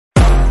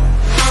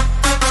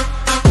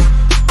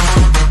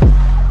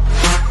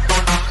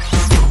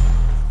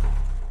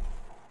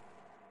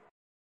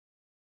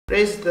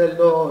Praise the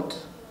Lord.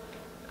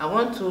 I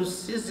want to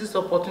seize this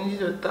opportunity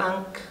to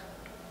thank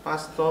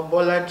Pastor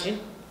Bolaji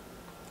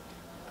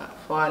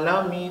for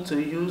allowing me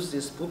to use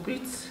this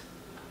pulpit.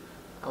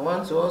 I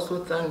want to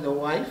also thank the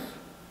wife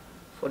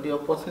for the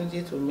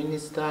opportunity to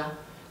minister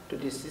to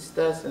the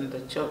sisters in the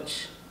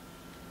church.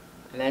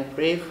 And I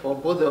pray for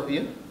both of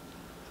you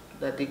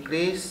that the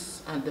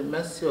grace and the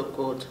mercy of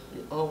God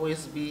will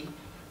always be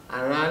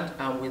around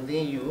and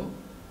within you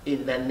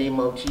in the name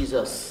of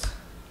Jesus.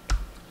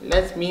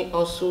 Let me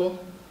also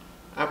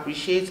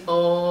appreciate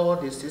all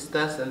the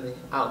sisters in the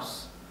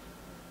house.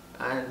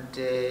 And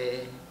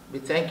we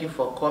thank you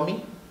for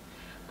coming.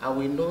 And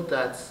we know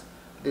that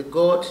the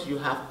God you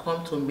have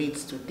come to meet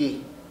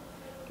today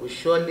will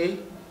surely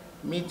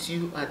meet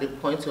you at the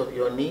point of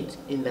your need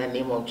in the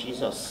name of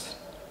Jesus.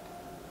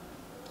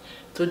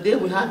 Today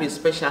we have a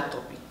special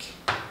topic.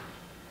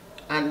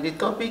 And the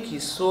topic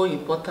is so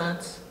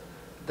important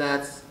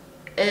that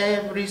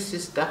every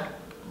sister,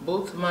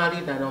 both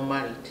married and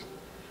unmarried,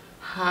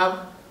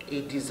 have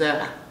a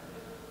desire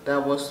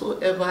that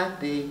whatsoever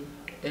they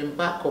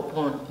embark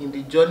upon in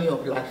the journey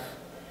of life,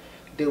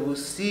 they will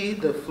see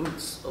the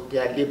fruits of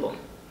their labor.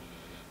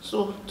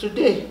 So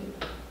today,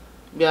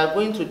 we are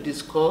going to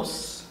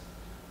discuss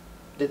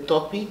the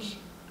topic,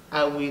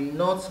 I will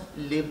not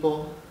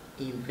labor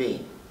in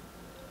vain.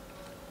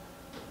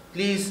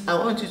 Please, I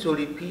want you to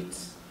repeat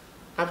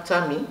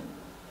after me.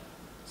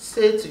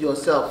 Say to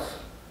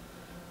yourself,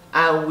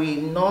 I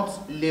will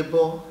not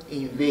labor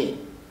in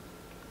vain.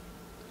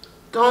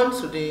 Turn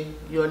to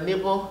your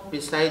neighbor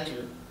beside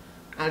you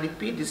and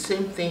repeat the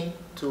same thing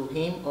to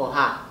him or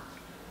her.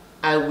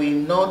 I will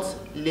not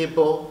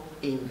labor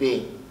in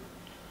vain.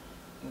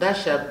 That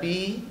shall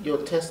be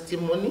your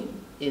testimony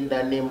in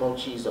the name of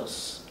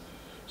Jesus.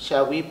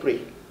 Shall we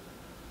pray?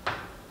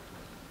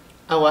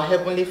 Our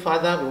Heavenly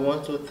Father, we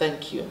want to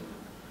thank you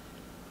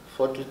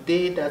for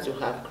today that you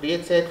have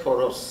created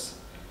for us.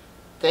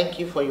 Thank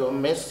you for your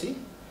mercy.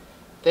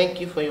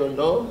 Thank you for your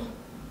love.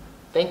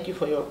 Thank you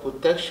for your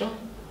protection.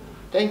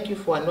 Thank you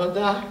for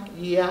another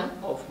year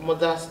of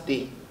Mother's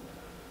Day.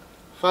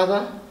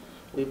 Father,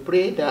 we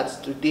pray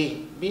that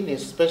today, being a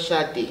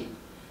special day,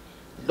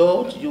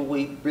 Lord, you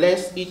will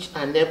bless each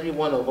and every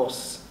one of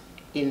us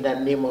in the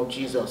name of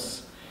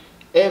Jesus.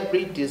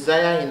 Every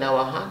desire in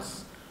our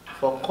hearts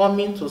for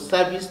coming to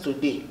service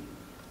today,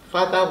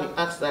 Father, we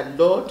ask that,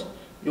 Lord,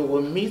 you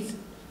will meet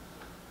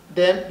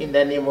them in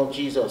the name of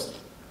Jesus.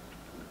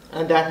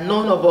 And that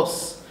none of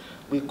us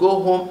will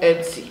go home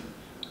empty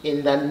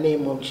in the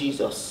name of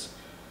Jesus.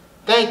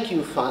 Thank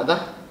you, Father.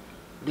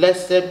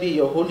 Blessed be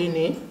your holy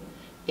name.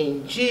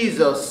 In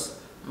Jesus'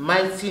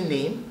 mighty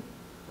name,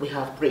 we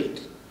have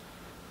prayed.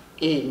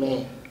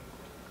 Amen.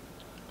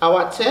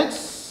 Our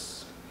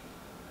text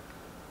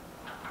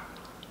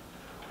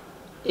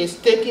is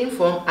taken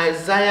from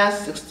Isaiah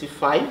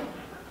 65,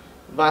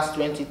 verse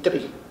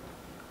 23.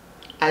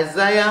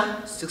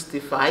 Isaiah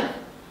 65,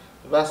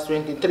 verse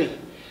 23.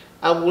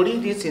 I will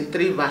read it in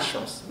 3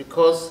 versions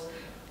because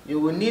you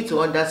will need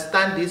to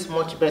understand this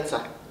much better.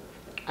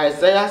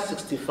 Isaiah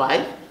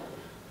 65,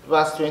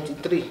 verse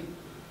 23.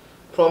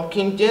 From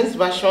King James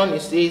Version,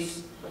 it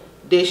says,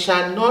 they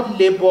shall not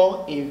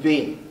labor in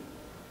vain,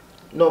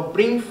 nor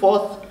bring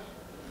forth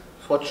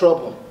for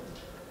trouble,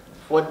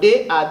 for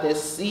they are the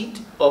seed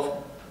of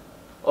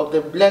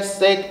the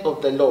blessed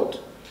of the Lord,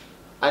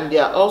 and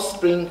their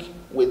offspring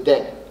with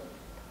them.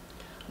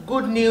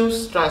 Good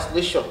News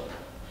Translation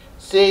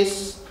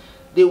says,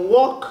 the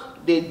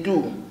work they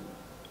do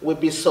will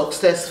be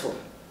successful,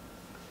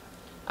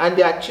 and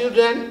their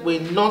children will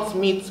not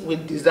meet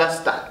with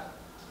disaster.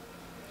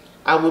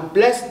 I will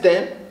bless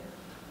them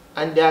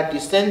and their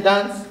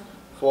descendants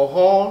for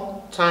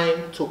all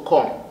time to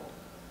come.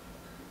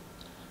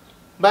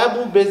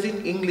 Bible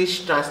Basic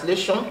English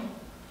Translation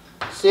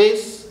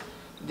says,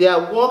 their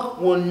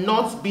work will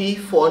not be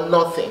for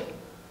nothing,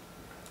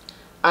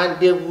 and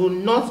they will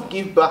not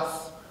give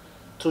birth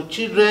to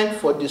children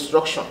for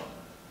destruction,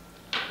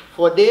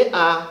 for they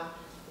are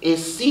a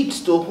seed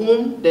to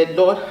whom the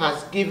Lord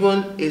has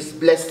given his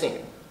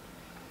blessing,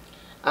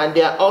 and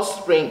their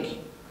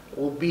offspring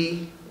will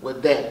be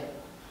with them.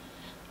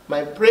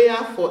 My prayer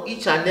for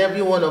each and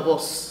every one of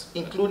us,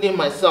 including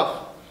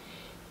myself,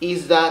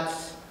 is that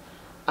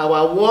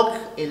our work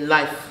in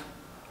life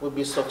will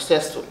be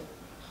successful,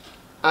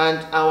 and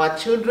our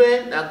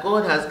children that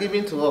God has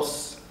given to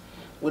us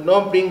will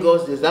not bring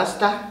us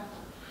disaster,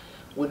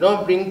 will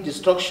not bring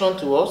destruction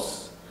to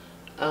us,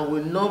 and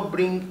will not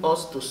bring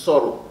us to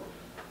sorrow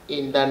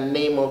in the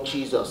name of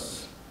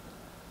Jesus.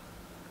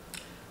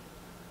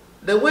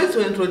 The way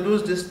to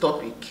introduce this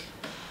topic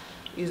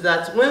is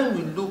that when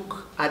we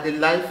look at the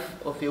life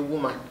of a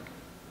woman,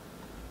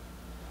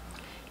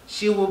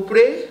 she will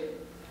pray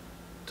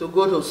to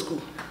go to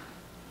school.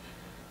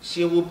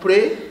 She will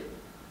pray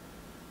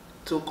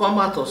to come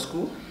out of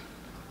school.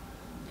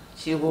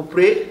 She will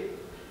pray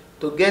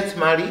to get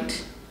married.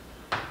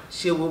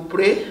 She will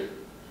pray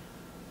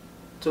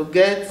to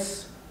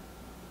get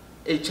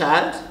a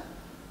child.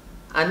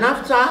 And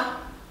after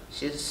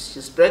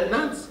she's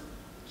pregnant,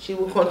 she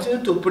will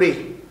continue to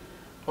pray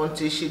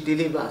until she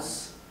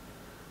delivers.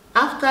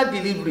 After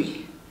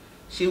delivery,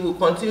 she will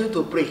continue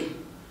to pray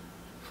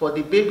for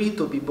the baby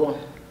to be born.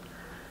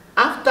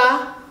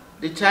 After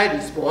the child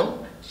is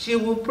born, she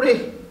will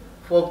pray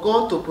for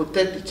God to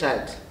protect the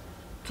child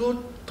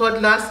through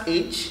toddler's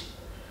age,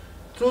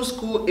 through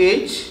school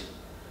age,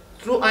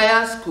 through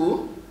higher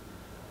school,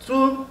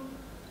 through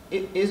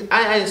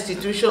higher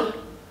institution,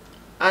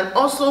 and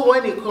also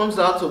when it comes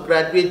out to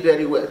graduate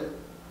very well.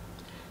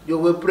 You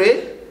will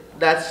pray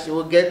that she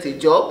will get a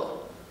job.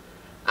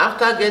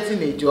 After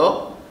getting a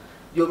job,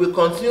 you will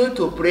continue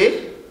to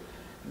pray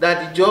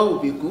that the job will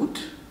be good.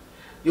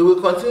 You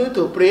will continue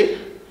to pray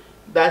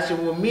that she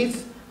will meet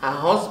her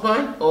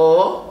husband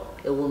or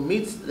he will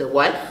meet the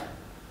wife.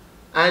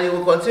 And you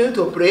will continue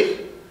to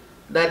pray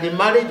that the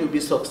marriage will be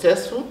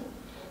successful.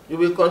 You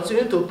will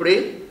continue to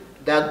pray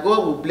that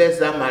God will bless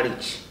that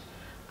marriage.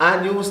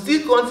 And you will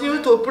still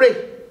continue to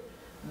pray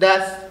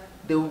that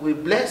they will be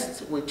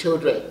blessed with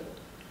children.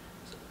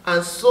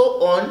 And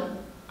so on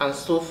and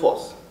so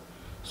forth.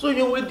 So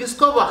you will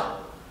discover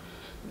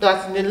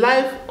that in the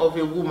life of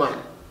a woman,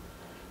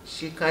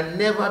 she can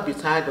never be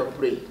tired of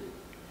praying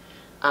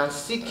and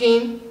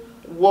seeking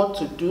what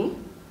to do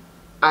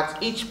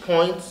at each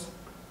point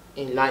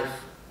in life.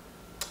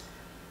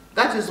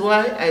 That is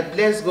why I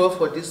bless God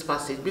for this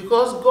passage,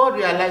 because God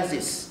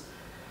realizes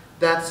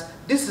that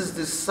this is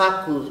the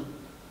circle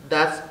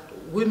that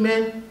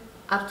women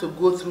have to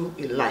go through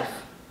in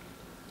life.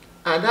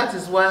 And that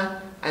is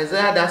why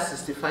Isaiah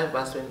 65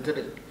 verse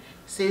 23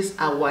 says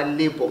our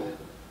labor,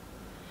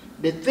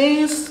 the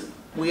things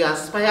we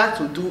aspire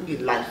to do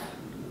in life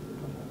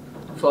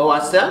for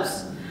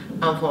ourselves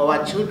and for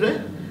our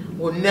children,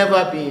 will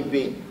never be in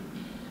vain.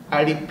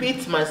 I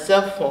repeat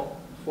myself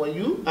for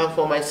you and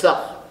for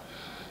myself,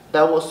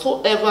 that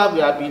whatsoever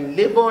we have been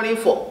laboring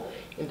for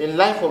in the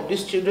life of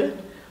these children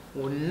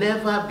will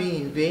never be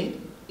in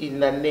vain, in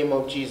the name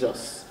of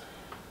Jesus.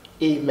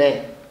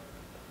 Amen.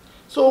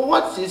 So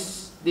what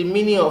is the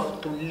meaning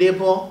of to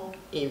labor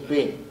in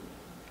vain?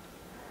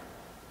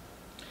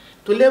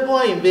 To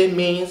labor in vain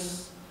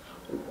means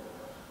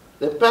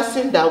the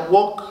person that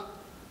works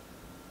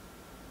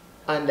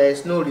and there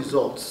is no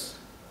results.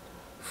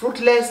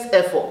 Fruitless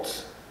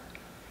effort.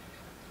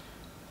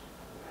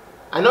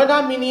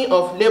 Another meaning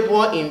of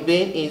labor in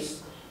vain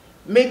is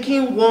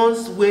making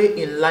one's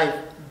way in life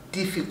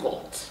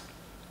difficult.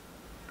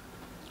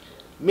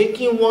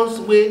 Making one's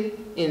way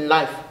in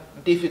life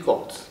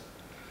difficult.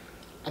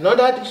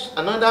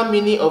 Another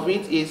meaning of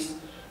it is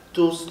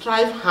to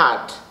strive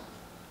hard,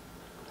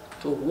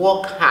 to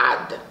work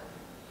hard,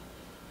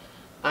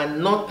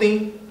 and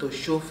nothing to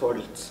show for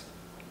it.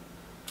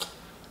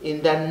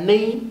 In the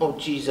name of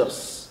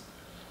Jesus,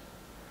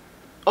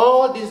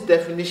 all this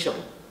definition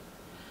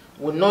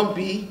will not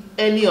be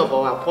any of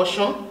our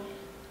portion.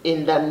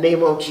 In the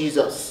name of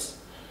Jesus,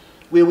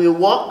 we will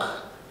work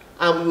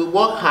and we will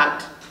work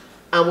hard,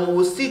 and we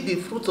will see the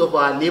fruit of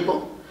our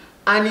labor,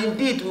 and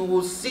indeed we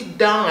will sit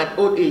down at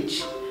old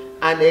age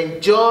and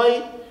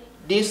enjoy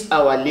this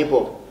our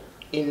labor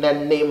in the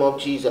name of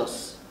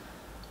Jesus.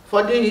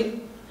 For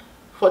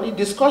the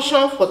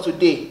discussion for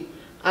today,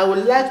 I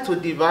would like to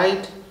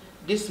divide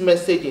this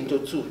message into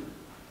two.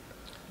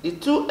 The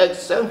two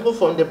examples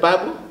from the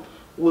Bible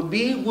will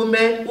be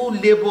women who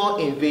labor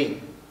in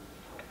vain.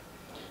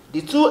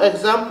 The two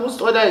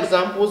examples, other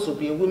examples, will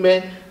be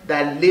women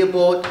that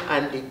labored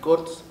and they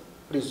got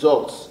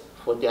results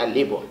for their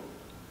labor.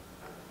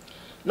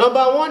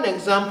 Number one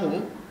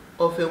example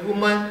of a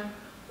woman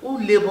who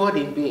labored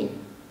in vain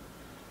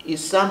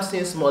is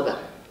Samson's mother.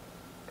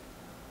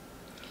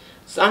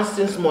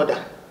 Samson's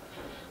mother.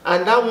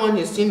 And that one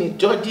is seen in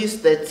Judges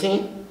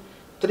 13,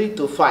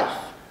 3-5.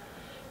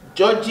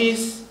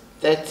 Judges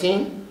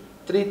 13,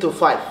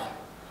 3-5.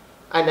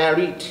 And I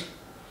read,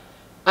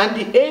 "And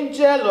the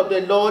angel of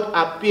the Lord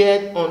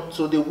appeared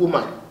unto the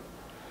woman,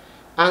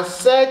 and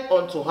said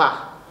unto her,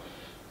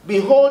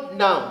 Behold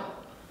now,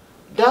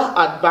 thou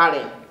art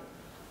barren,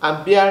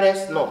 and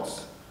bearest not,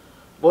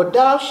 but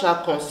thou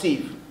shalt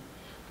conceive,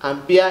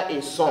 and bear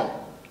a son.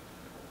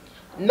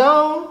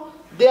 Now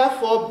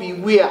therefore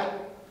beware,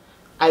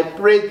 I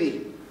pray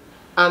thee,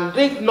 and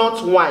drink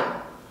not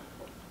wine,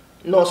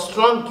 nor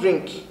strong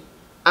drink,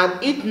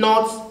 and eat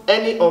not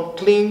any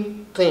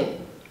unclean thing.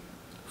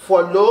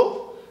 For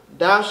lo,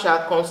 thou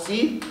shalt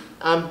conceive,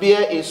 and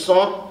bear a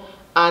son,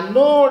 and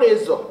no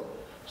razor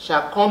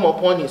shall come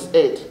upon his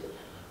head.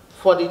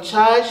 For the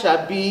child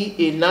shall be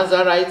a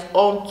Nazarite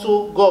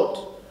unto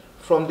God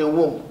from the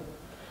womb,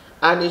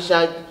 and he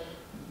shall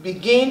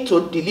begin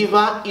to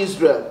deliver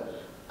Israel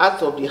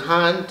out of the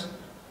hand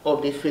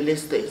of the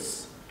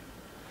Philistines."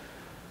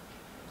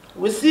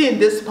 We see in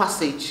this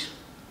passage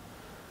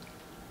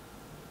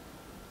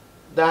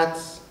that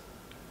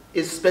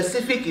a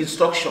specific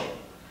instruction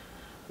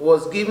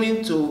was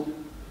given to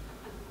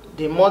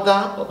the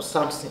mother of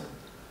Samson.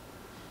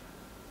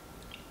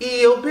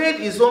 He obeyed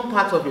his own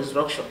part of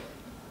instruction.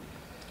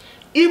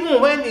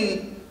 Even when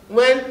he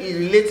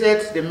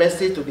related the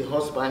message to the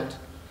husband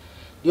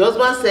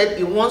said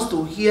he wants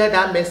to hear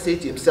that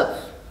message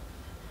himself.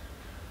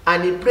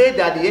 and he prayed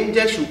that the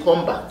angel should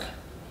come back.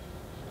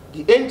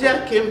 The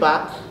angel came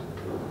back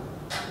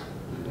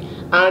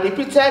and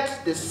repeated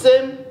the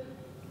same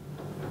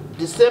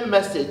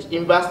message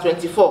in verse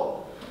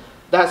 24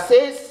 that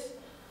says,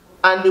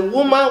 and the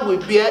woman will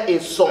bear a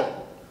son,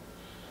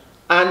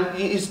 and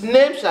his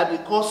name shall be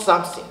called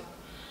Samson,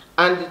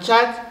 and the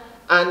child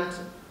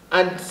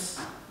and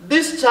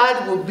this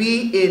child will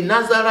be a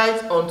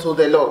Nazarite unto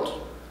the Lord.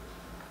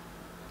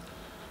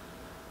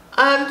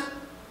 And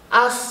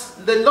as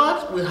the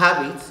Lord will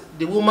have it,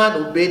 the woman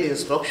obeyed the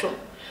instruction.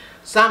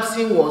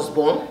 Samson was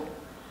born,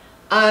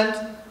 and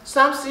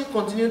Samson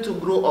continued to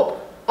grow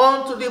up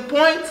unto the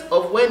point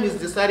of when he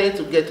decided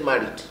to get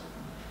married.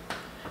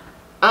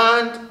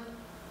 And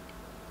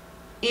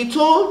he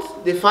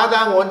told the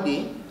father one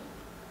day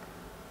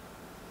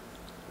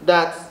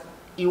that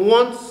he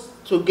wants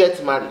to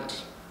get married.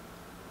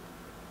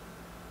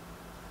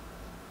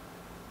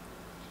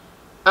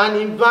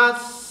 And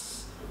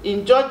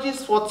in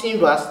Judges 14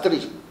 verse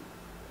 3,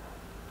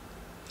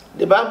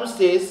 the Bible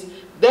says,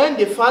 then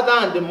the father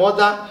and the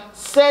mother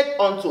said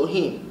unto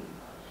him,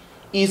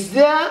 is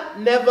there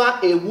never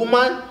a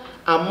woman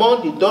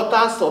among the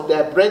daughters of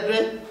their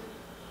brethren,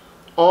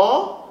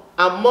 or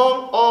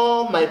among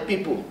all my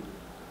people,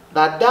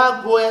 that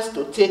thou goest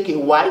to take a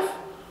wife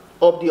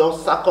of the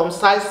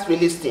uncircumcised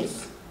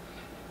Philistines?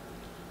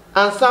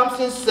 And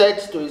Samson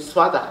said to his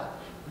father,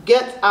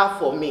 get her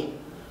for me,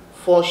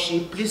 for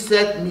she pleased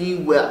me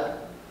well.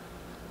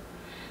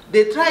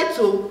 They tried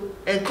to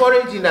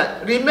encourage him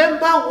that,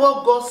 remember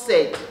what God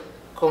said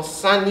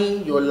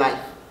concerning your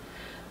life,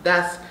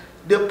 that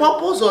the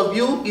purpose of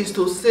you is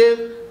to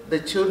save the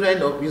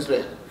children of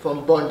Israel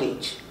from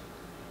bondage.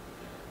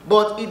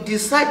 But he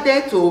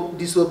decided to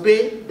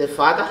disobey the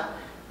father,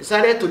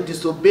 decided to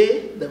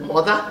disobey the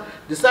mother,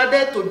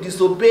 decided to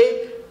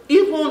disobey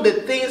even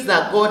the things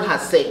that God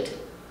has said.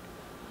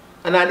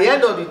 And at the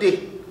end of the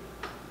day,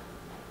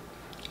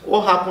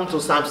 what happened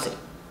to Samson?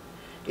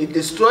 It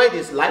destroyed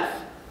his life.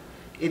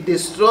 It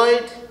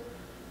destroyed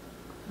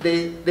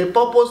the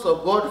purpose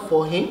of God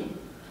for him.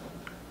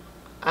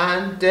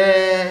 And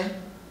the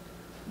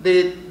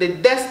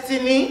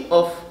destiny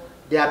of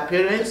their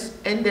parents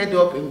ended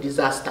up in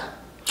disaster.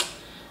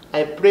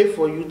 I pray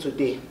for you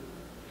today,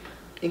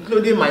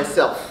 including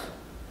myself,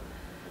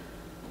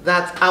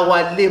 that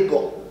our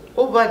labor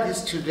over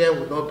these children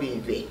will not be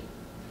in vain.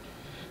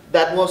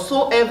 That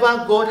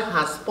whatsoever God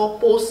has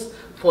purposed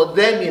for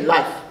them in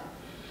life,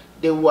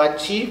 they will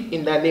achieve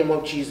in the name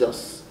of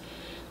Jesus.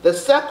 The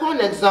second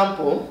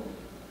example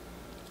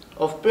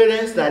of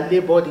parents that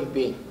labored in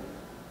vain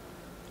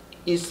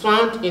is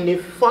found in the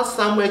 1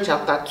 Samuel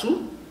chapter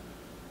 2,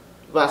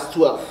 verse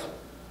 12.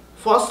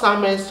 1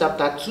 Samuel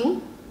chapter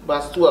 2,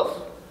 verse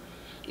 12.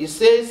 It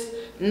says,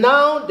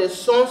 now the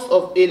sons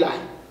of Eli,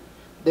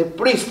 the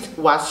priest,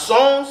 were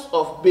sons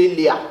of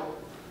Belial.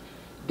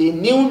 They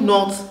knew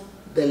not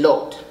the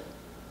Lord.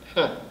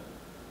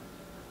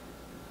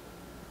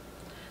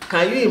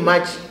 Can you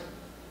imagine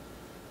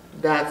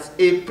that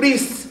a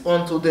priest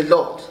unto the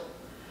Lord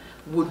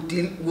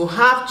will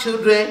have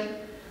children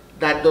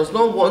that does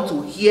not want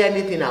to hear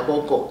anything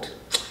about God?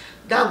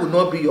 That will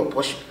not be your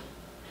portion.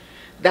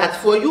 That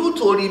for you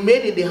to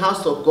remain in the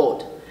house of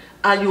God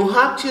and you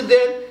have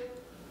children,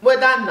 whether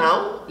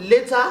now,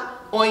 later,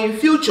 or in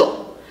future,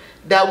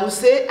 that will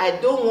say,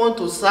 I don't want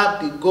to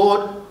serve the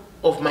God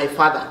of my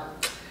father.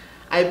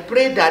 I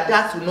pray that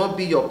that will not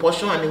be your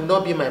portion and it will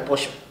not be my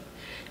portion.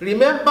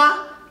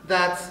 Remember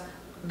that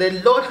the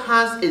Lord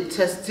has a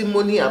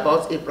testimony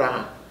about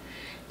Abraham.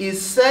 He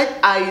said,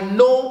 I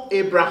know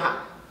Abraham,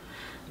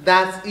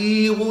 that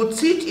he will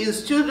teach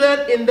his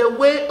children in the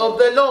way of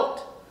the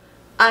Lord.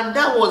 And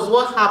that was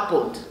what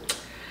happened.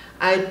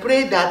 I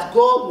pray that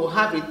God will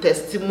have a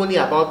testimony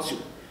about you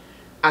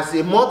as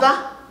a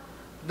mother,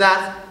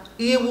 that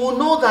he will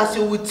know that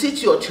you will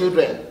teach your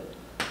children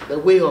the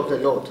way of the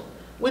Lord.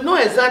 We know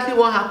exactly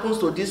what happens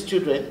to these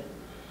children.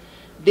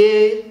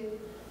 The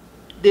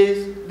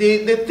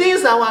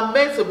things that were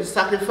meant to be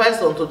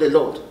sacrificed unto the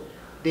Lord,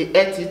 they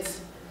ate it.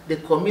 They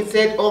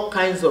committed all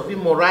kinds of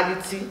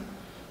immorality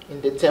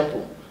in the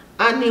temple.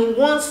 And in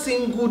one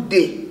single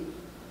day,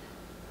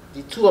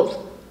 the two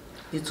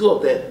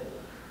of them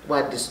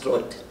were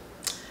destroyed.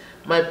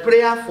 My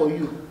prayer for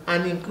you,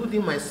 and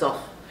including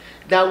myself,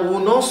 that we will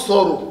not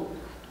sorrow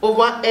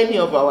over any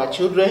of our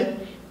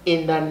children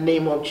in the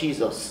name of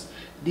Jesus.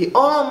 The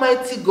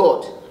Almighty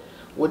God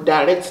will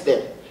direct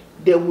them.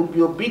 They will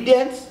be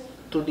obedient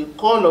to the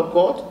call of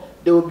God.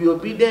 They will be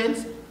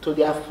obedient to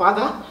their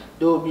father.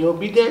 They will be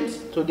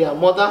obedient to their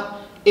mother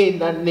in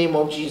the name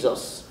of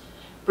Jesus.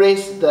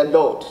 Praise the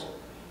Lord.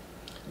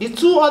 The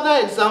two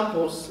other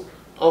examples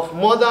of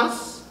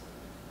mothers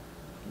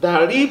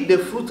that reap the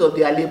fruit of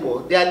their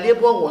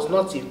labor was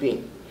not in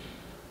vain.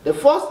 The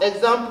first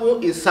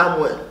example is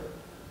Samuel.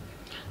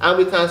 And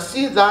we can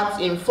see that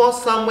in 1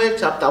 Samuel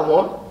chapter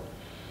 1,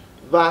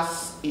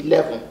 verse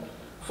 11.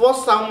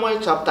 1 Samuel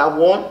chapter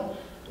 1,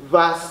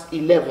 verse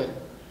 11.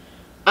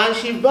 And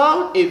she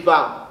vowed a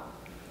vow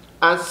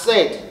and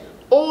said,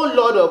 O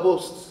Lord of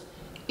hosts,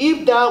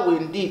 if thou will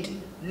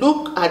indeed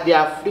look at the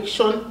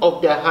affliction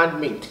of thy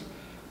handmaid,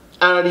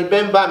 and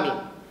remember me,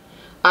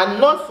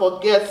 and not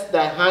forget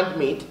thy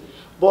handmaid,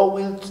 but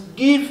wilt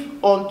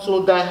give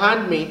unto thy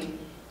handmaid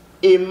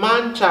a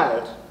man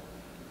child,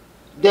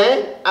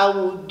 then I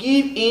will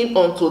give him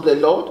unto the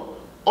Lord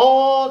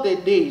all the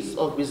days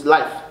of his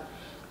life,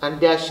 and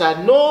there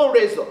shall no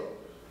razor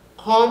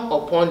come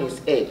upon his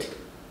head.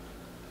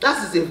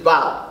 That is a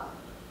vow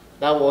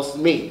that was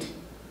made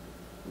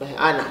by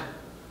Hannah.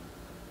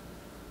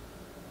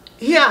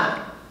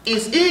 Here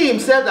is he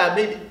himself that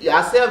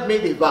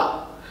made a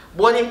vow.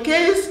 But in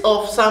case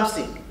of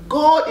Samson,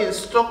 God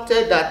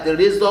instructed that the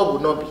razor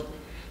would not be.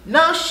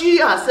 Now she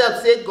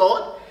herself said,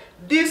 God,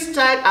 this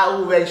child I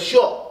will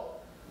ensure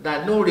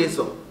that no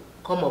razor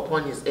come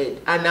upon his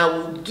head, and I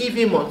will give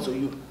him unto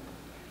you.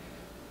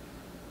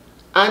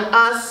 And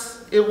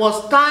as it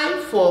was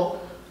time for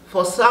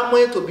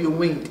Samuel to be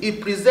weaned, he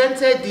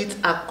presented it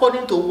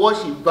according to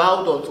what she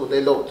vowed unto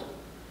the Lord.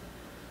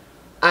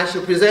 And she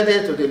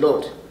presented it to the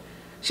Lord.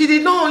 She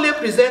did not only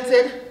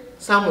present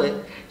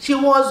Samuel, she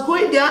was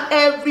going there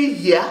every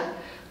year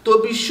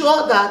to be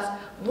sure that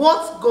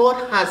what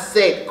God has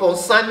said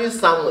concerning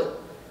Samuel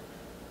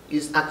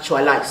is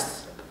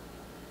actualized.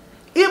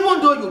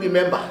 Even though you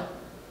remember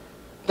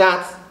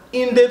that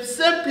in the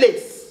same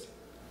place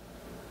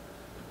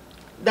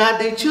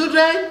that the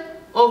children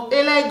of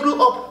Eli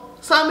grew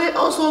up, Samuel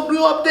also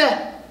grew up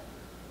there.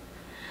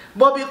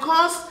 But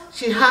because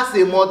she has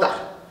a mother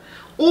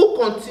who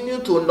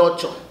continued to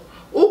nurture,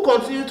 who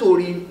continued to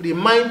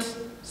remind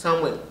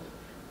Samuel,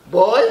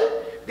 boy,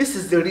 this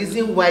is the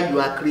reason why you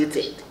are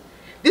created.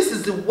 This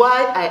is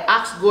why I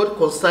asked God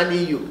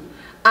concerning you,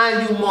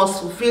 and you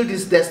must fulfill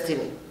this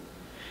destiny.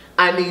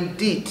 And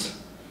indeed,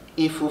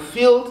 he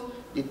fulfilled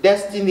the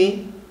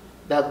destiny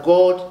that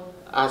God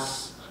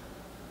has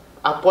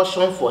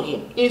apportioned for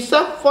him. In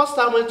 1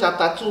 Samuel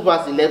chapter 2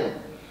 verse 11,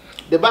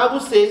 the Bible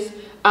says,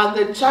 and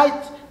the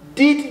child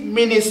did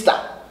minister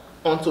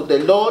unto the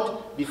Lord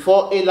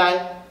before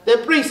Eli the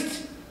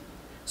priest.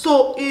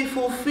 So he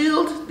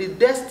fulfilled the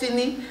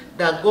destiny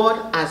that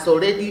God has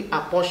already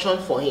apportioned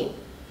for him.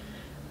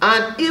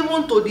 And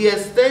even to the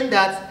extent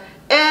that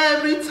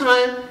every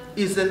time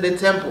he's in the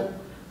temple,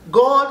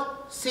 God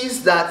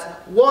sees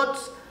that what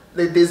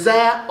the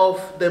desire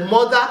of the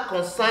mother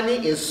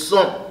concerning his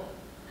son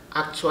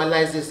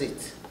actualizes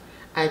it.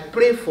 I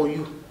pray for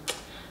you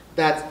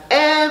that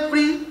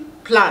every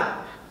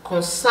plan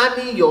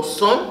concerning your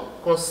son,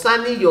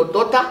 concerning your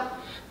daughter,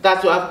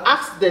 that you have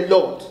asked the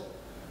Lord,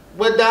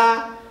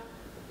 whether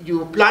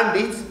you planned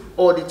it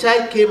or the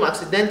child came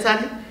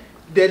accidentally,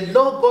 the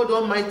Lord God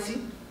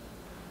Almighty,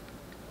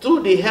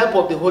 through the help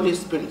of the Holy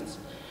Spirit,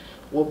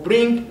 will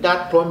bring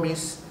that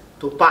promise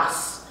to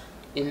pass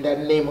in the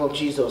name of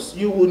Jesus.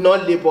 You will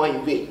not labor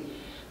in vain.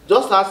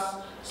 Just as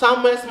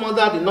Samuel's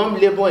mother did not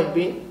labor in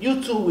vain,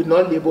 you too will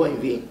not labor in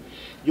vain.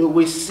 You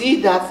will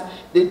see that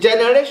the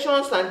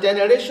generations and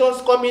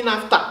generations coming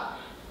after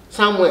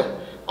Samuel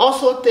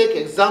also take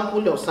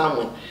example of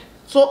Samuel.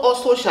 So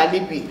also shall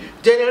it be.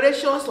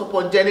 Generations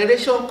upon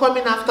generation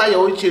coming after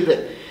your own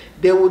children,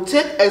 they will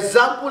take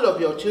example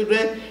of your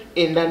children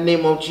in the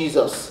name of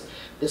Jesus.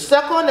 The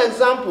second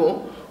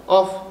example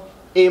of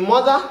a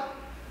mother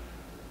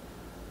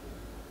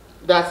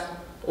that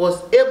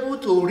was able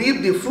to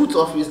reap the fruit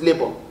of his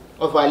labor,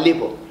 of her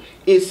labor,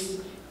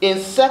 is in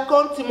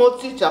 2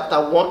 Timothy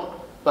chapter 1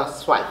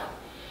 verse 5.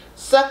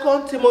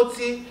 2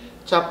 Timothy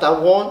chapter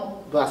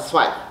 1 verse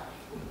 5.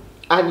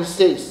 And it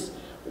says,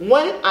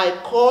 when I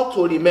call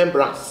to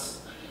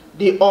remembrance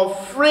the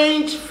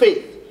unfringed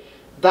faith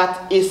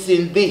that is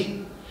in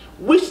thee,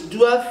 which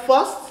dwelt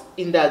first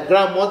in thy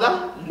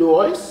grandmother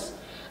Lois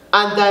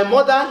and thy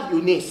mother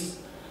Eunice,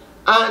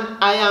 and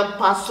I am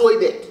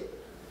persuaded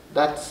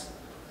that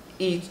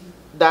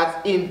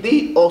in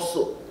thee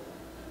also.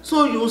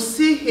 So you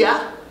see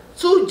here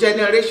 2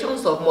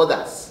 generations of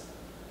mothers,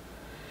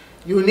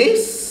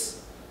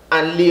 Eunice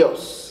and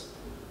Lois.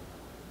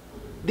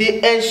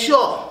 They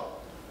ensure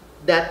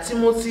that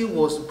Timothy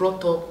was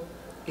brought up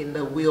in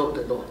the way of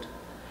the Lord.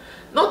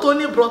 Not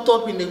only brought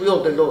up in the way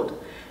of the Lord,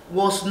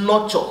 was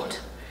nurtured.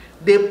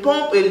 They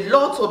pump a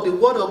lot of the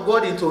word of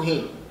God into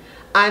him.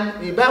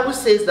 And the Bible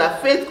says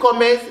that faith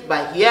comes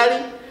by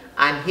hearing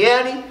and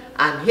hearing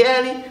and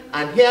hearing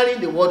and hearing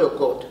the word of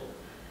God.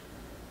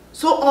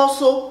 So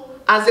also,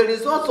 as a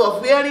result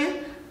of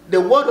hearing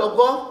the word of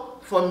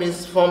God from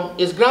his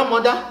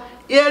grandmother,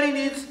 hearing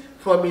it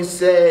from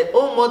his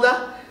own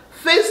mother,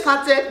 faith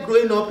started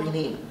growing up in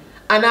him.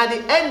 And at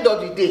the end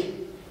of the day,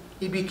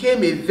 he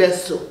became a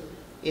vessel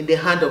in the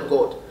hand of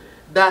God,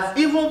 that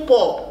even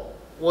Paul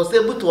was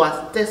able to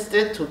attest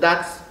to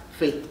that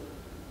faith.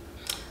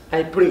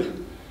 I pray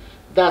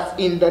that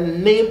in the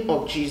name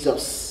of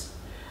Jesus,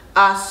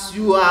 as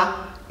you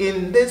are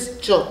in this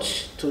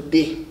church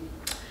today,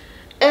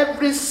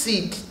 every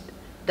seed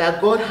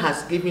that God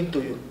has given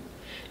to you,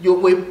 you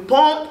will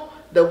pump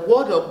the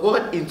word of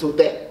God into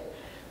them.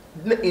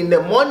 In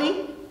the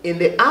morning, in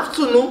the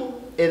afternoon,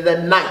 in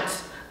the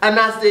night. And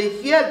as they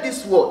hear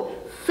this word,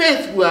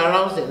 faith will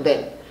arouse in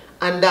them.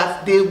 and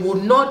that they will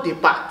not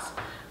depart,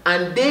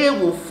 and they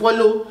will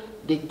follow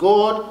the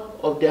God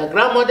of their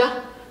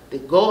grandmother, the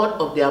God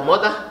of their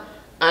mother,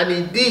 and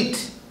indeed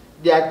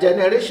their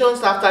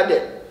generations after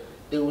them.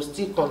 They will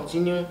still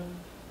continue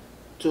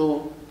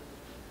to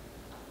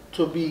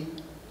be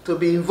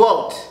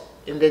involved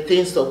in the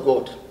things of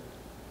God.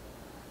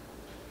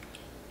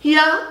 Here,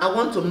 I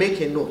want to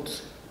make a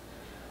note.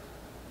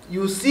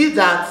 You see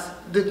that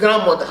the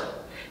grandmother,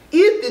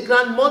 if the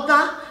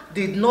grandmother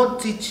did not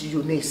teach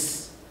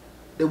Eunice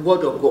the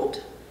word of God,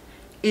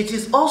 it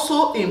is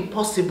also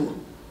impossible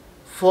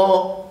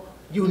for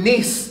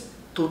Eunice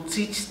to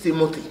teach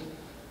Timothy.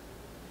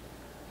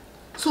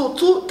 So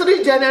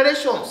 3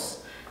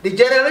 generations, the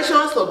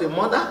generations of the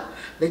mother,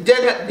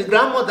 the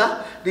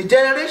grandmother, the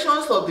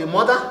generations of the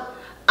mother,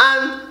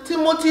 and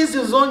Timothy's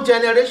his own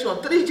generation,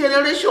 3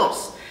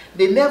 generations,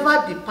 they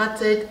never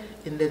departed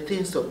in the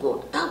things of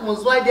God. That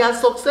was why they are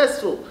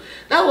successful.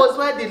 That was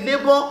why the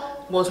labor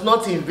was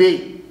not in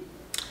vain.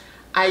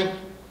 I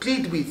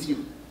plead with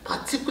you,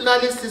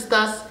 particularly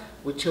sisters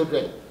with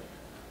children,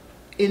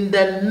 in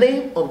the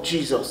name of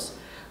Jesus,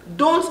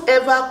 don't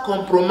ever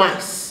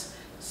compromise.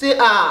 Say,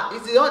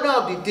 it's the order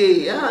of the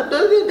day.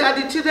 Don't think that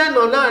the children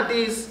know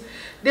nowadays,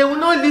 they will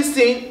not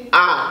listen.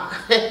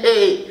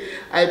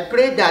 I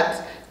pray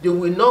that they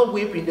will not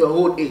weep in their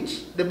old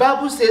age. The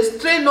Bible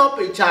says, train up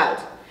a child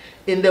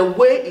in the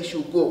way he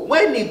should go.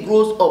 When he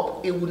grows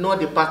up, he will not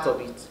depart of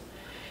it.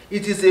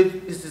 It is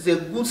a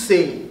good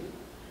saying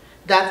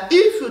that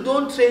if you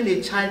don't train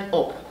a child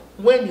up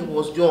when he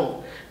was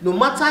young, no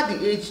matter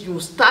the age, you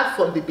start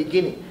from the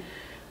beginning.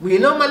 We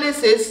normally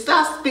say,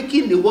 start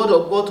speaking the word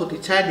of God to the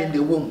child in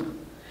the womb.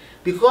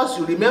 Because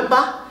you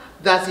remember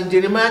that in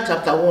Jeremiah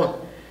chapter 1,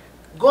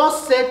 God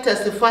said,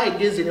 testify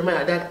against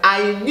Jeremiah that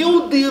I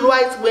knew thee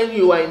right when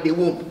you were in the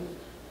womb.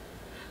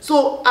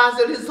 So as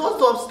a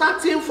result of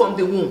starting from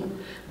the womb,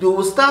 they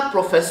will start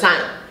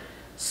prophesying,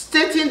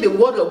 stating the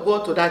word of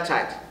God to that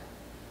child.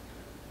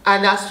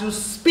 And as you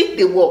speak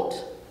the word,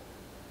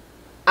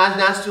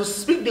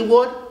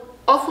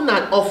 often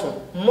and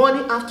often,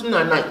 morning, afternoon,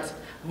 and night,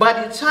 by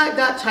the time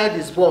that child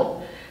is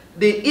born,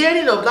 the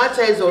hearing of that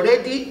child is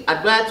already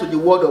adhered to the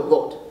word of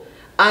God,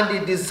 and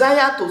the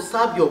desire to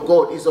serve your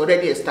God is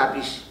already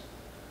established.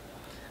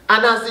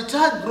 And as the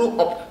child grew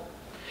up,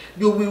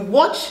 you will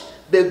watch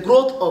the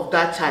growth of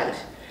that child.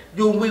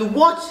 You will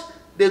watch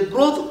the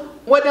growth,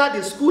 whether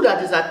the school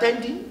that is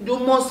attending. You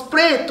must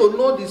pray to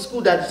know the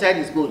school that the child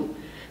is going.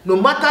 No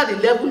matter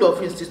the level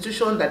of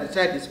institution that the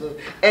child is going,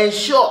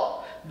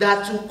 ensure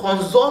that you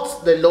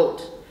consult the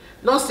Lord.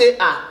 Not say,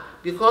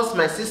 because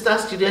my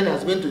sister's children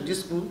has been to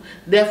this school,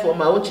 therefore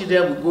my own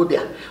children will go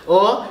there.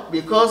 Or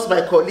because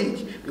my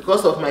colleague,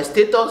 because of my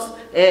status,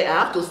 I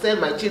have to send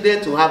my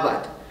children to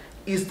Harvard.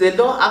 Is the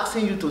Lord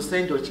asking you to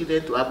send your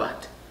children to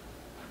Harvard?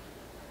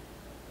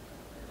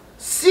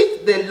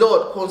 Seek the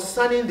Lord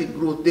concerning the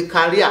growth, the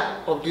career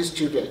of these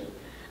children.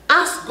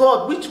 Ask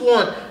God which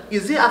one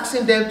is He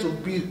asking them to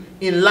be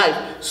in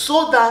life,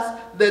 so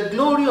that the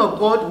glory of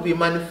God will be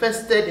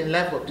manifested in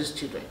life of these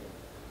children.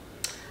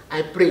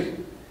 I pray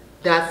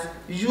that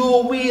you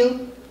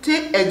will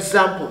take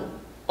example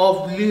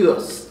of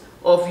Leos,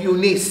 of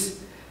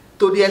Eunice,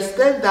 to the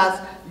extent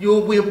that you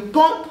will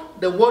pump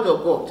the word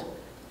of God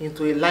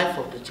into a life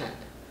of the child.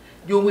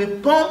 You will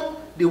pump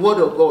the word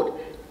of God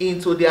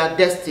into their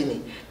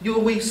destiny. You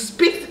will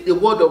speak the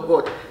word of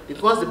God,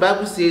 because the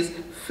Bible says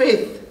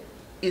faith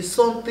is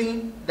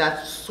something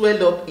that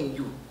swells up in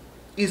you.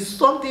 It's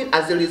something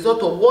as a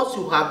result of what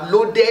you have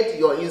loaded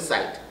your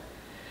inside.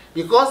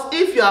 Because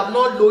if you have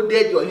not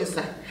loaded your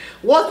inside,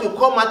 what will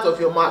come out of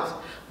your mouth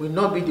will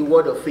not be the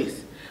word of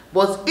faith.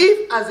 But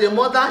if as a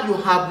mother you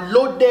have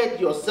loaded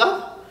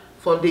yourself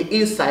from the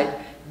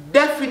inside,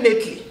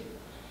 definitely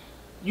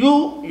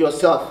you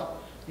yourself,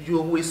 you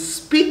will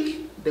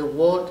speak the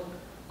word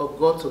of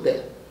God to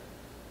them.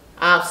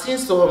 I have seen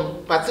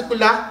some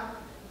particular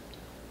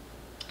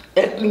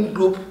ethnic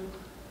group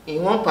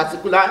in one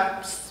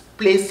particular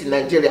place in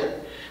Nigeria.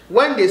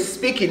 When they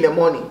speak in the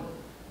morning,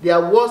 their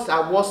words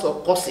are words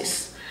of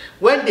curses.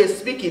 When they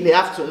speak in the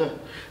afternoon,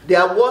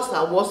 their words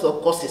are words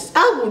of curses.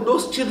 How will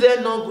those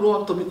children not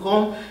grow up to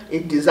become a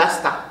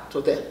disaster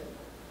to them?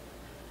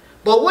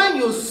 But when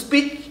you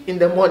speak in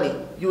the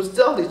morning, you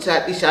tell the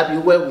child, it shall be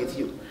well with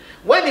you.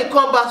 When he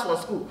comes back from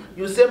school,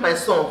 you say, my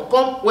son,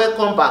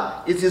 welcome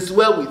back. It is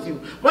well with you.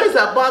 When he's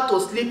about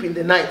to sleep in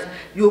the night,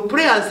 you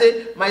pray and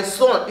say, my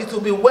son, it will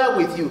be well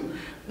with you.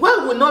 Why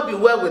will not be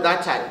well with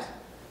that child?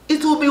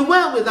 It will be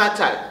well with that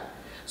child.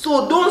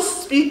 So don't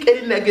speak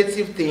any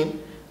negative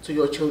thing to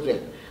your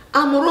children.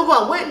 And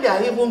moreover, when they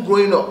are even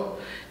growing up,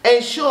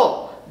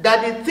 ensure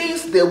that the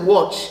things they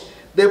watch,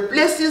 the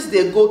places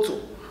they go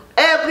to,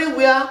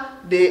 everywhere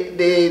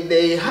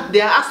they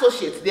are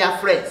associates, they are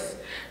friends,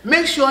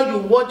 make sure you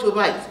watch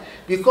over it,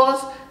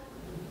 because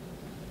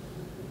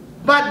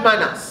bad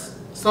manners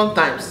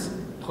sometimes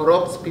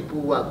corrupt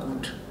people who are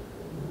good.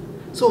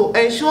 So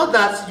ensure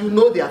that you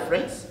know their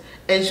friends,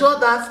 ensure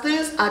that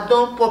things are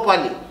done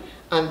properly,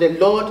 and the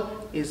Lord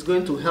is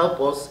going to help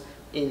us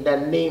in the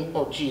name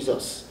of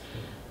Jesus.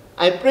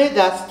 I pray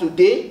that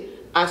today,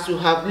 as you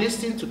have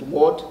listened to the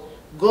word,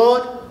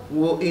 God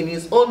will, in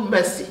his own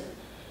mercy,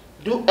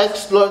 do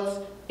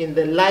exploits in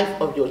the life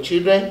of your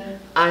children,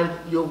 and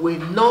you will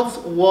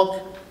not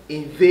walk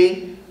in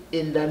vain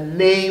in the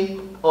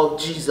name of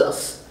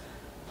Jesus.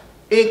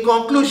 In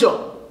conclusion,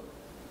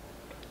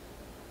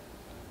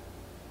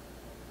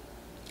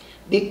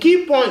 the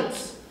key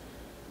points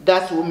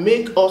that will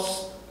make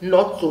us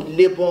not to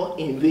labor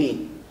in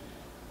vain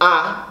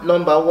are: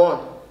 number one,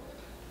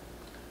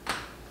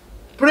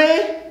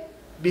 pray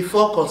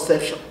before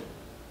conception.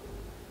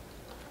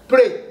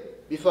 Pray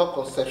before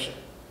conception.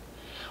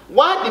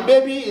 While the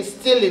baby is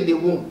still in the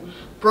womb,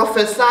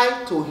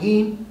 prophesy to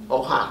him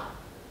or her.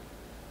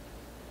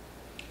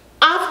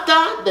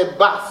 After the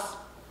birth,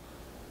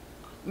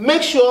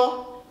 make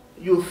sure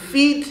you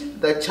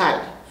feed the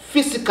child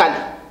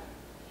physically.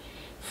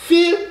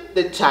 Feed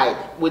the child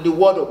with the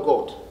word of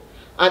God.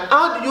 And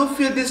how do you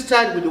feed this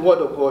child with the word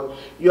of God?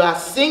 You are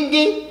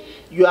singing,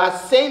 you are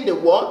saying the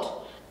word,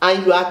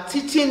 and you are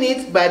teaching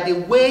it by the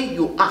way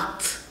you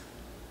act.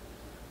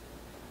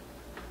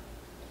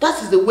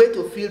 That is the way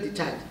to feed the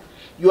child.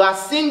 You are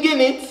singing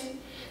it,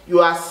 you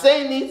are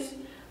saying it,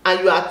 and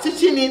you are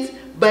teaching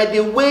it by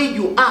the way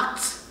you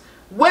act.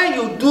 When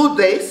you do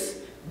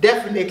this,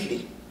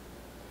 definitely,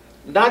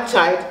 that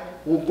child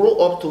will grow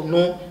up to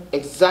know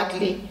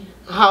exactly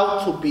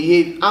how to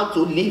behave, how to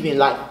live in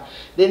life.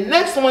 The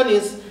next one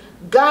is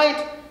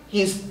guide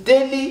his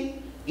daily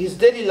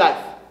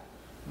life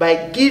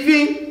by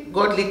giving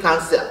godly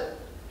counsel.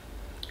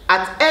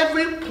 At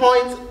every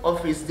point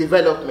of his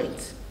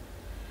development,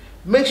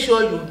 make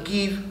sure you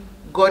give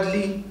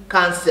godly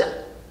counsel.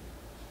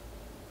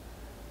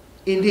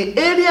 In the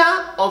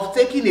area of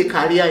taking a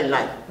career in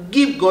life,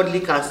 give godly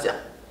counsel.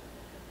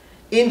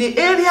 In the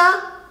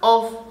area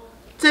of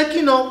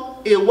taking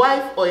up a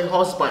wife or a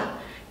husband,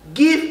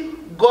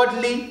 give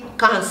godly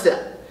counsel.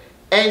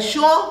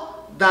 Ensure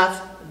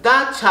that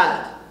that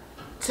child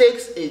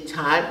takes a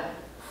child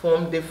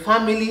from the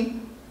family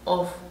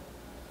of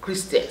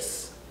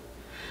Christians.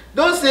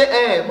 Don't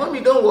say,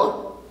 mommy, don't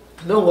worry.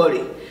 Don't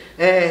worry.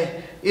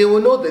 He will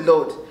know the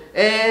Lord.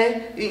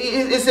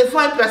 He's a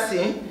fine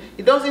person.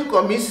 He doesn't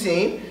commit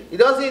sin. He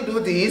doesn't do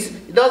this.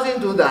 He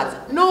doesn't do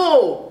that.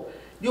 No.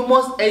 You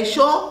must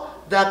ensure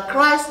that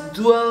Christ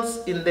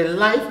dwells in the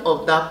life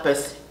of that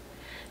person.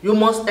 You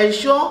must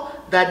ensure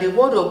that the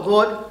word of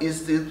God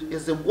is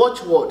the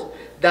watchword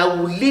that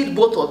will lead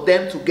both of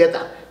them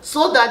together,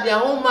 so that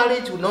their own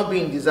marriage will not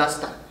be in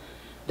disaster.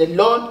 The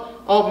Lord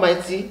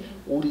Almighty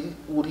will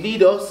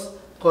lead us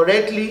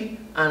correctly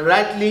and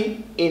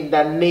rightly in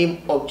the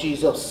name of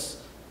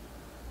Jesus.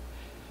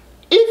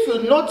 If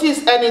you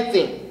notice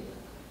anything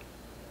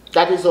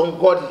that is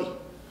ungodly,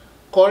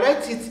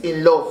 correct it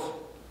in love.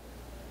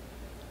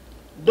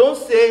 Don't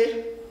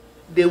say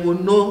they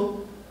will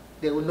know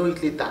it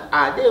later.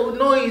 They will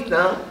know it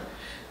now.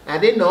 Are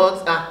they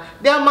not?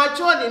 They are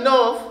matured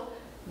enough.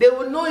 They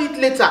will know it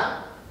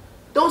later.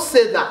 Don't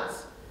say that.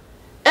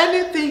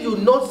 Anything you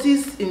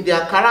notice in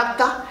their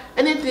character,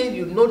 anything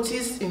you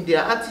notice in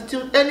their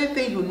attitude,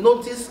 anything you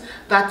notice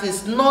that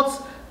is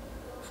not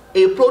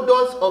a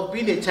product of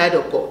being a child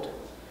of God,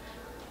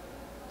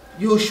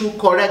 you should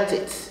correct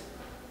it.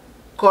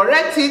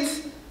 Correct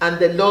it, and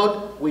the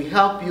Lord will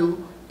help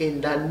you in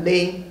the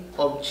name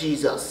of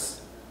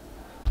Jesus.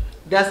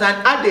 There's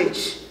an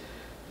adage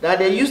that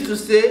they used to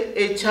say,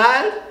 a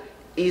child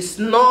is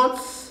not,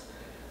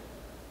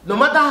 no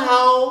matter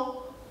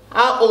how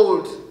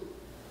old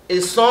a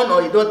son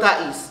or a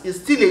daughter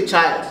is still a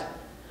child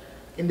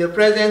in the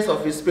presence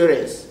of his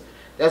parents.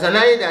 There's an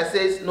adage that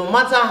says, no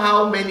matter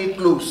how many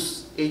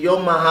clothes a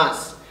young man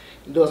has,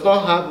 he does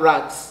not have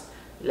rags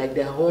like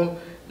their home,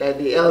 like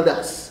the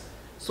elders.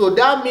 So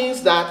that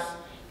means that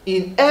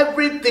in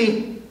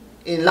everything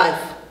in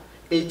life,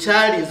 a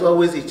child is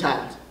always a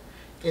child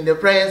in the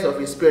presence of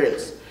his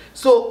parents.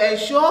 So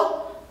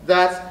ensure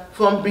that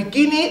from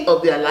beginning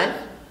of their life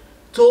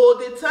to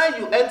the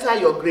time you enter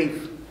your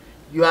grave,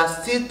 you are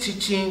still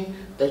teaching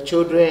the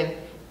children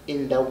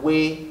in the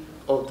way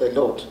of the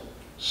Lord.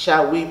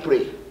 Shall we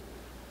pray?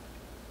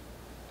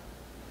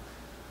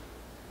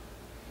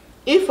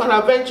 If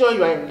peradventure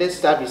you are in this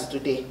service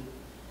today,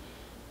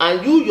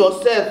 and you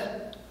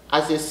yourself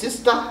as a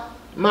sister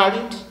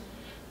married,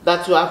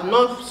 that you have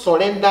not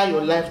surrendered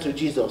your life to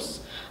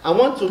Jesus, I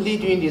want to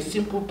lead you in a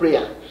simple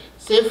prayer.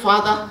 Say,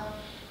 Father,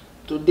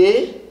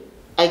 today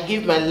I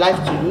give my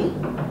life to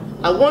you.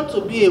 I want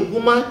to be a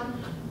woman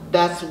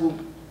that will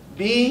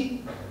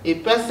be a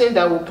person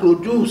that will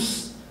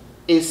produce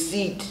a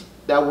seed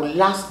that will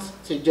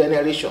last to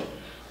generation.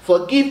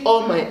 Forgive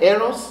all my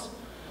errors.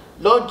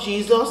 Lord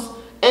Jesus,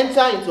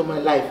 enter into my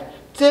life.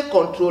 Take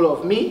control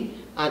of me,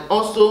 and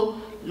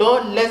also,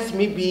 Lord, let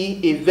me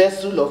be a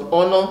vessel of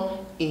honor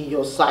in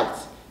your sight,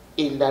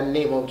 in the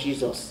name of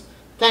Jesus.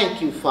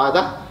 Thank you,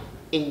 Father.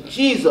 In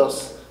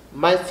Jesus'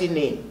 mighty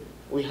name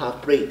we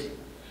have prayed.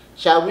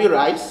 Shall we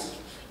rise?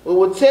 We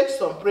will take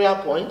some prayer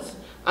points,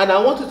 and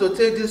I want you to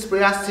take this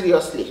prayer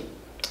seriously.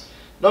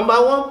 Number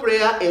one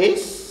prayer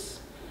is,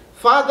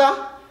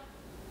 Father,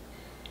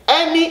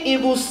 any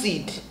evil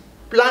seed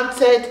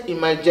planted in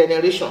my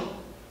generation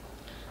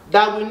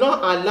that will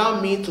not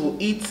allow me to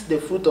eat the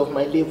fruit of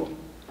my labor,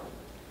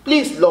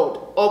 please, Lord,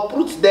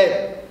 uproot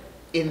them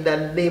in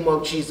the name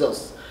of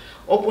Jesus.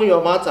 Open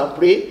your mouth and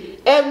pray.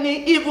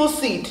 Any evil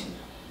seed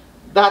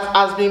that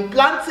has been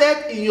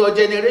planted in your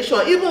generation,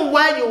 even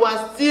while you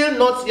are still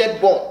not yet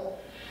born,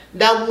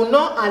 that will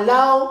not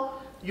allow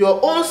your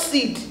own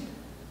seed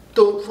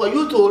for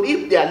you to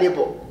reap their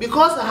labor,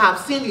 because I have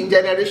seen in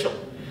generation,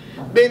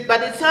 but by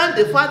the time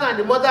the father and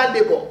the mother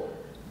labor,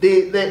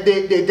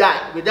 they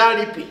die without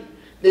reaping.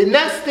 The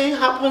next thing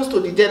happens to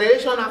the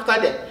generation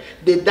after them,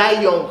 they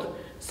die young.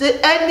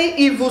 Say, any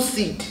evil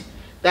seed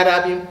that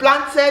have been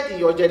planted in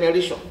your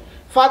generation,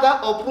 Father,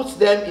 uproot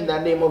them in the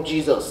name of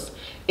Jesus.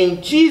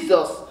 In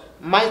Jesus'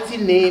 mighty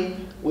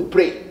name we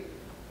pray.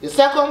 The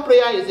second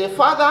prayer is,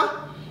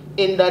 Father,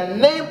 in the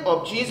name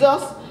of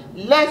Jesus,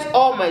 let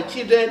all my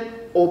children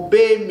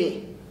obey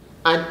me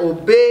and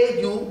obey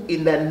you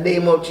in the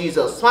name of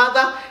Jesus.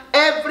 Father,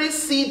 every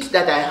seed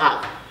that I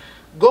have,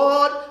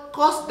 God,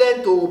 cause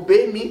them to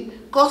obey me,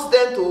 cause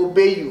them to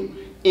obey you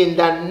in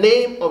the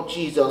name of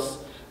Jesus.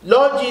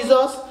 Lord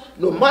Jesus,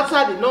 no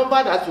matter the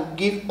number that you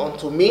give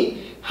unto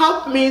me,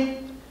 help me,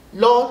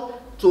 Lord,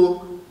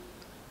 to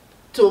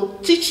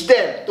teach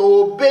them to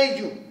obey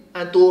you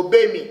and to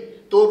obey me,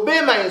 to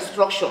obey my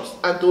instructions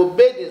and to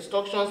obey the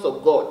instructions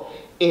of God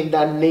in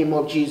the name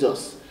of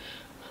Jesus.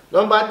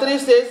 Number 3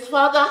 says,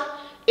 Father,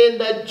 in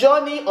the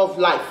journey of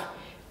life,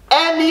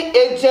 any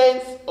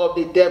agents of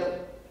the devil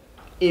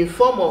in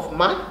form of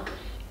man,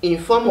 in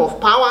form of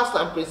powers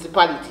and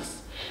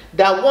principalities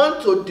that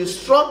want to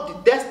disrupt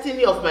the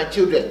destiny of my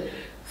children,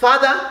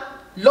 Father,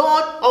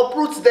 Lord,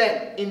 uproot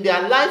them in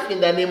their life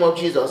in the name of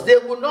Jesus. They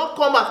will not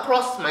come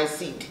across my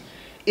seed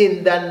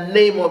in the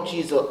name of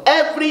Jesus.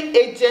 Every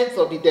agent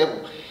of the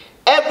devil,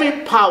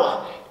 every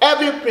power,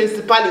 every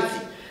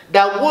principality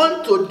that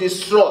want to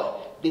destroy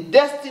the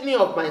destiny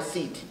of my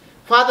seed,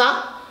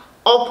 Father,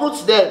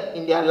 uproot them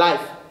in their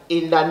life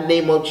in the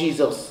name of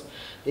Jesus.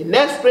 The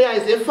next prayer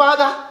is,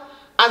 Father,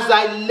 as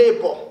I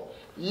labor,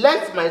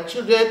 let my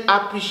children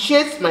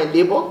appreciate my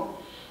labor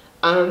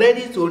and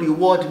ready to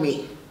reward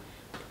me.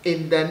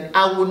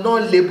 I will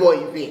not labor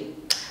in vain.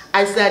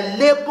 As I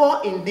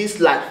labor in this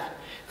life,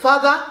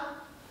 Father,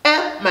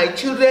 help my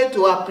children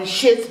to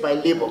appreciate my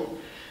labor,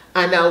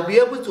 and I will be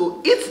able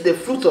to eat the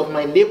fruit of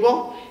my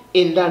labor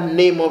in the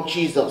name of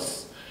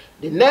Jesus.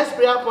 The next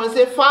prayer point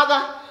says,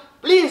 Father,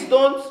 please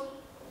don't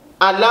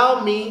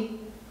allow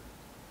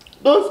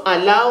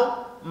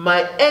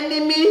my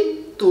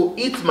enemy to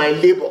eat my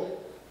labor.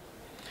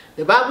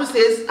 The Bible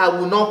says, I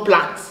will not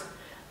plant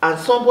and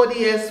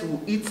somebody else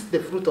will eat the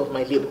fruit of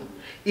my labor.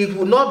 It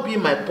will not be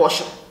my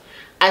portion.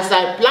 As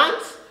I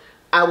plant,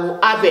 I will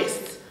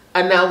harvest,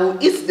 and I will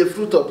eat the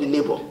fruit of the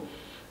labor.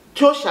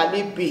 So shall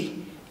it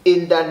be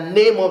in the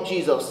name of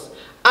Jesus.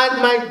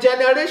 And my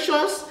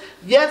generations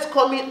yet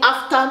coming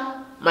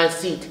after my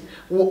seed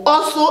will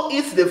also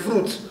eat the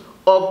fruit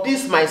of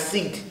this my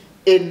seed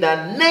in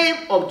the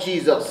name of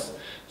Jesus.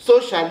 So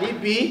shall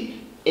it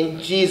be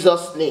in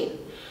Jesus' name.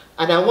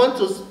 And I want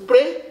to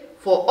pray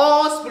for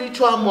all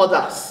spiritual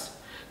mothers,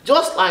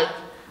 just like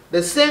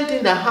the same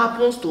thing that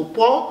happens to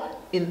Paul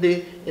in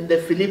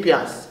the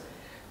Philippians.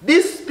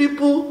 These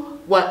people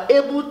were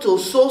able to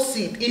sow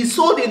seed. He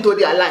sowed into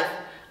their life,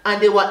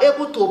 and they were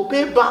able to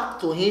pay back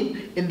to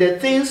him in the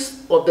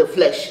things of the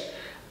flesh.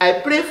 I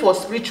pray for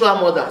spiritual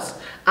mothers,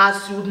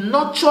 as you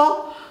nurture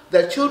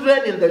the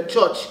children in the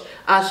church,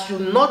 as you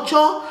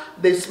nurture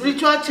the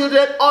spiritual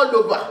children all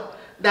over,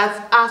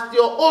 that at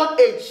your old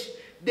age,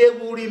 they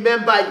will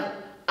remember you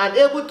and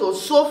able to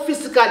sow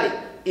physically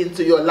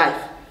into your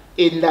life.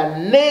 In the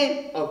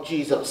name of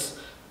Jesus.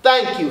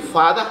 Thank you,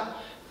 Father.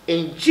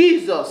 In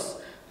Jesus'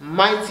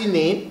 mighty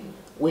name,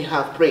 we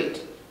have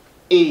prayed.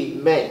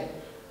 Amen.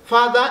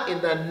 Father,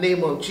 in the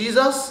name of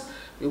Jesus,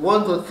 we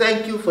want to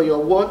thank you for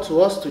your word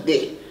to us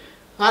today.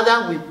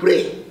 Father, we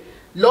pray.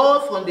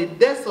 Lord, from the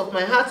depths of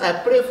my heart,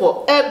 I pray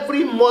for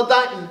every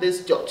mother in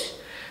this church,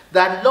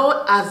 that, Lord,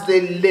 as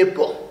they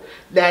labor,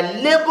 their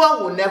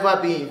labor will never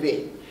be in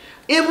vain.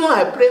 Even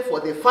I pray for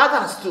the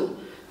fathers too,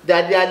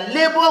 that their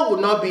labor will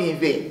not be in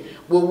vain.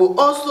 We will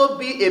also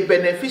be a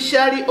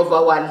beneficiary of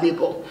our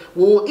labor.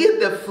 We will eat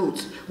the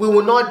fruit. We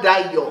will not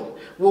die young.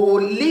 We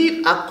will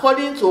live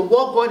according to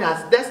what God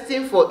has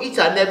destined for each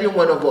and every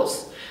one of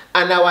us.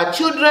 And our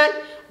children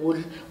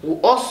will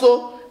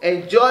also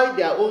enjoy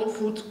their own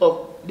fruit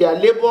of their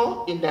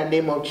labor in the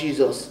name of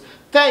Jesus.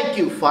 Thank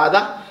you,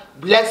 Father.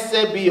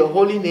 Blessed be your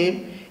holy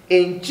name.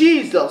 In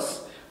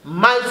Jesus'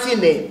 mighty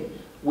name,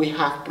 we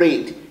have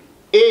prayed.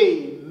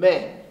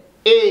 Amen.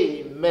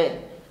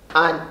 Amen.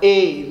 And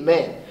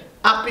amen.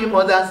 Happy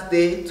Mother's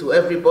Day to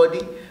everybody.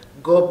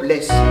 God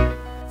bless you.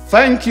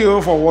 Thank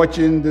you for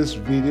watching this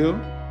video.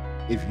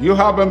 If you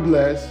have been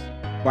blessed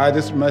by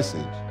this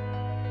message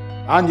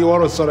and you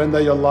want to surrender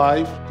your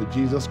life to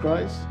Jesus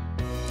Christ,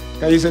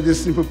 can you say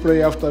this simple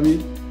prayer after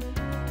me?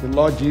 The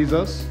Lord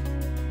Jesus,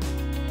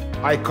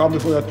 I come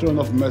before your throne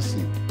of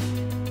mercy.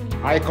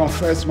 I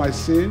confess my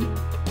sin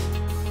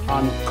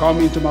and come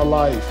into my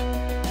life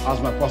as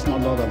my personal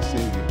Lord and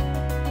Savior.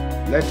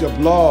 Let your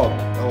blood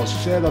that was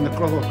shed on the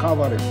cross of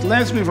Calvary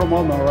cleanse me from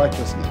all my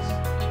unrighteousness.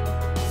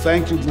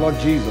 Thank you, Lord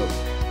Jesus,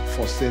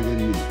 for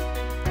saving me.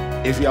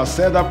 If you have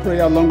said that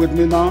prayer along with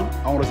me now,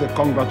 I want to say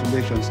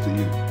congratulations to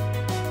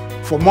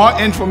you. For more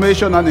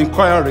information and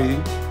inquiry,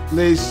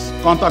 please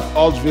contact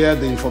us via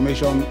the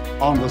information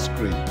on the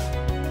screen.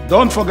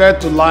 Don't forget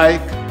to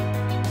like,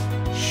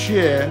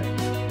 share,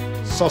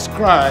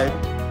 subscribe,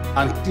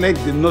 and click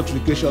the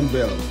notification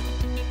bell.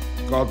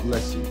 God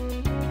bless you.